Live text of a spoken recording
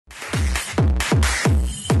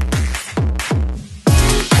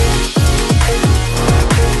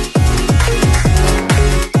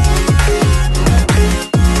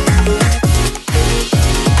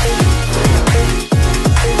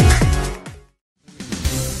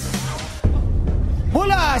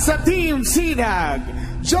sa Team Sinag,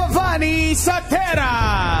 Jovanni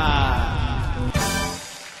Satera.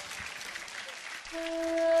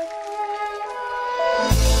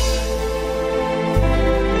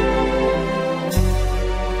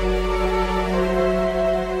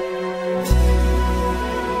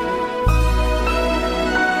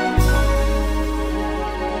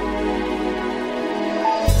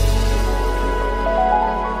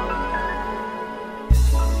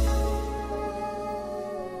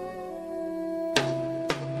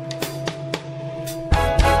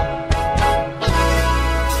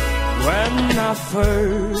 I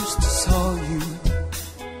first saw you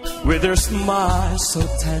with your smile so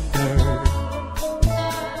tender,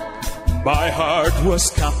 my heart was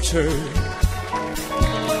captured,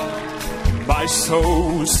 my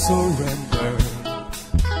soul surrendered.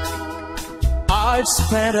 I'd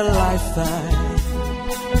spent a lifetime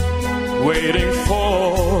waiting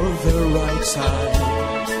for the right time.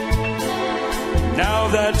 Now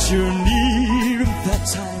that you're near, that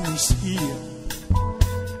time is here.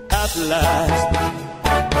 At last,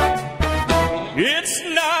 it's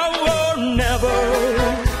now or never.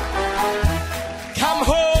 Come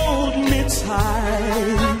hold me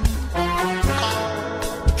tight,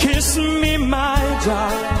 kiss me, my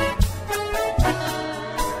darling,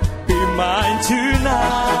 be mine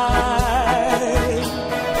tonight.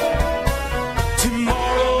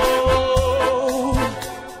 Tomorrow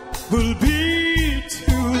will be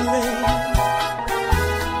too late.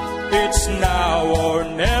 It's now or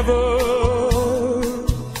never,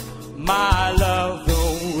 my love,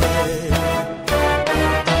 don't wait.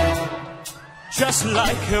 Just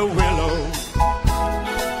like a willow,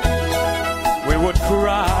 we would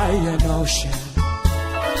cry an ocean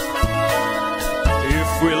if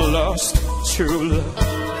we lost true love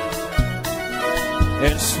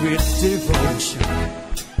and sweet devotion.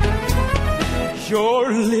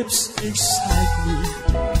 Your lips excite me,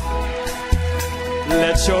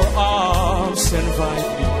 let your arms invite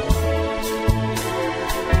me,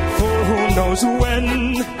 for who knows when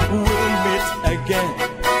we'll meet again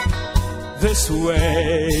this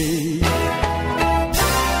way.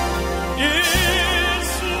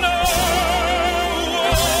 It's now or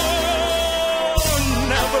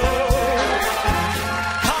never.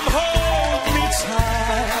 Come hold me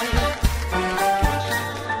tight,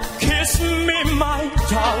 kiss me, my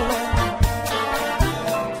darling,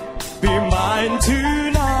 be mine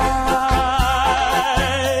tonight.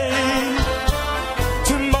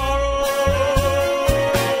 Tomorrow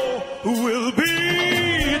will be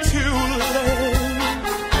too late.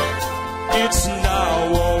 It's